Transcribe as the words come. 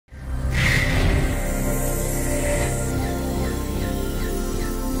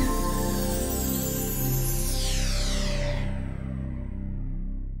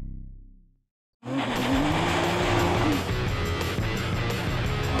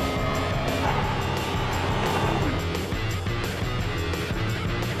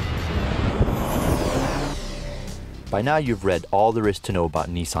By now you've read all there is to know about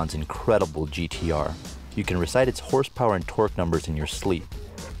Nissan's incredible GT-R. You can recite its horsepower and torque numbers in your sleep.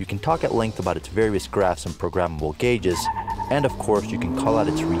 You can talk at length about its various graphs and programmable gauges, and of course you can call out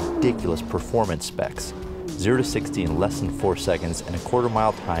its ridiculous performance specs. 0 to 60 in less than 4 seconds and a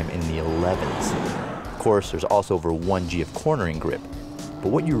quarter-mile time in the 11s. Of course, there's also over 1 G of cornering grip.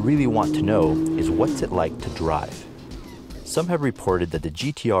 But what you really want to know is what's it like to drive. Some have reported that the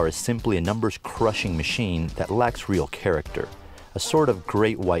GT-R is simply a numbers-crushing machine that lacks real character, a sort of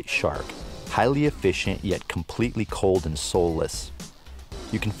great white shark, highly efficient yet completely cold and soulless.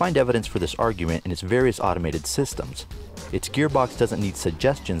 You can find evidence for this argument in its various automated systems. Its gearbox doesn't need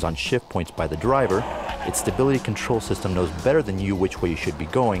suggestions on shift points by the driver, its stability control system knows better than you which way you should be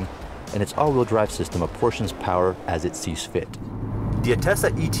going, and its all-wheel drive system apportions power as it sees fit. The Atessa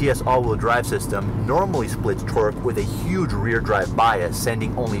ETS all-wheel drive system normally splits torque with a huge rear drive bias,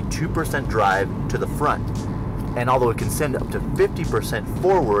 sending only 2% drive to the front. And although it can send up to 50%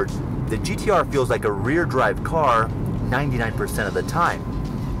 forward, the GT-R feels like a rear drive car 99% of the time.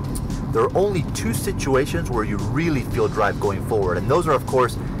 There are only 2 situations where you really feel drive going forward, and those are of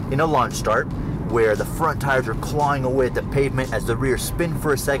course in a launch start, where the front tires are clawing away at the pavement as the rear spin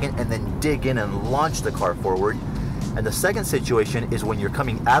for a second and then dig in and launch the car forward. And the second situation is when you're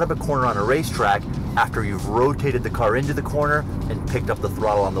coming out of a corner on a racetrack after you've rotated the car into the corner and picked up the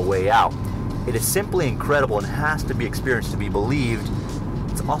throttle on the way out. It is simply incredible and has to be experienced to be believed.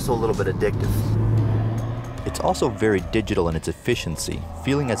 It's also a little bit addictive. It's also very digital in its efficiency,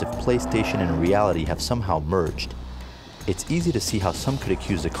 feeling as if PlayStation and reality have somehow merged. It's easy to see how some could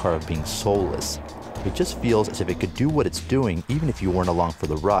accuse the car of being soulless. It just feels as if it could do what it's doing even if you weren't along for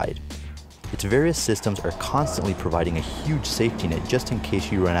the ride. Its various systems are constantly providing a huge safety net just in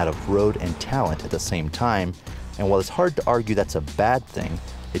case you run out of road and talent at the same time, and while it's hard to argue that's a bad thing,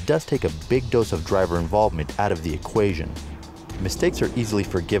 it does take a big dose of driver involvement out of the equation. Mistakes are easily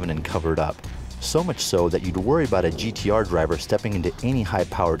forgiven and covered up, so much so that you'd worry about a GT-R driver stepping into any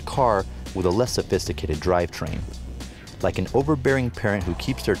high-powered car with a less sophisticated drivetrain. Like an overbearing parent who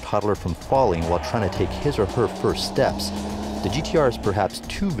keeps their toddler from falling while trying to take his or her first steps, the GT-R is perhaps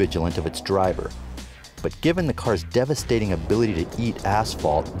too vigilant of its driver. But given the car's devastating ability to eat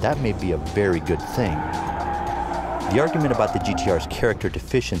asphalt, that may be a very good thing. The argument about the GT-R's character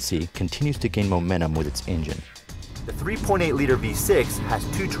deficiency continues to gain momentum with its engine. The 3.8-liter V6 has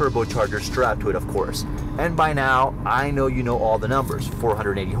 2 turbochargers strapped to it, of course. And by now, I know you know all the numbers: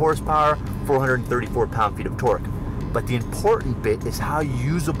 480 horsepower, 434 pound-feet of torque. But the important bit is how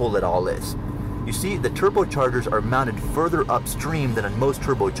usable it all is. You see, the turbochargers are mounted further upstream than on most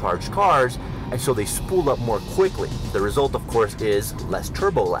turbocharged cars, and so they spool up more quickly. The result, of course, is less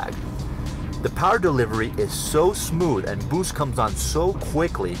turbo lag. The power delivery is so smooth and boost comes on so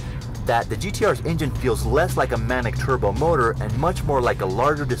quickly that the GT-R's engine feels less like a manic turbo motor and much more like a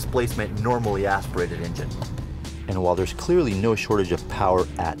larger displacement normally aspirated engine. And while there's clearly no shortage of power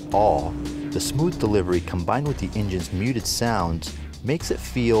at all, the smooth delivery combined with the engine's muted sounds makes it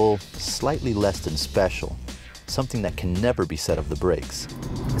feel slightly less than special, something that can never be said of the brakes.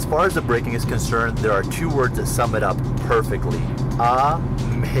 As far as the braking is concerned, there are 2 words that sum it up perfectly: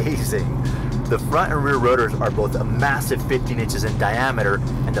 amazing. The front and rear rotors are both a massive 15 inches in diameter,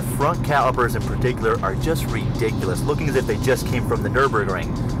 and the front calipers in particular are just ridiculous, looking as if they just came from the Nürburgring,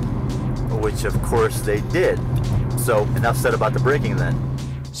 which of course they did. So enough said about the braking then.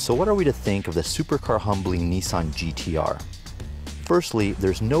 So what are we to think of the supercar humbling Nissan GT-R? Firstly,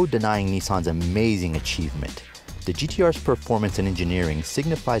 there's no denying Nissan's amazing achievement. The GT-R's performance and engineering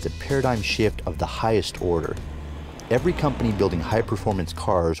signifies a paradigm shift of the highest order. Every company building high-performance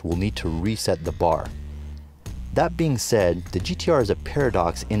cars will need to reset the bar. That being said, the GT-R is a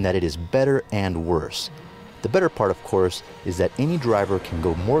paradox in that it is better and worse. The better part, of course, is that any driver can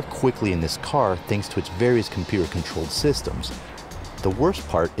go more quickly in this car thanks to its various computer-controlled systems. The worst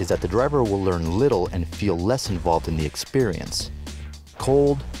part is that the driver will learn little and feel less involved in the experience.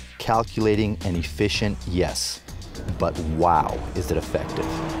 Cold, calculating, and efficient, yes. But wow, is it effective.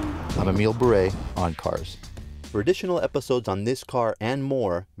 I'm Emile Bure, OnCars. For additional episodes on this car and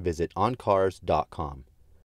more, visit OnCars.com.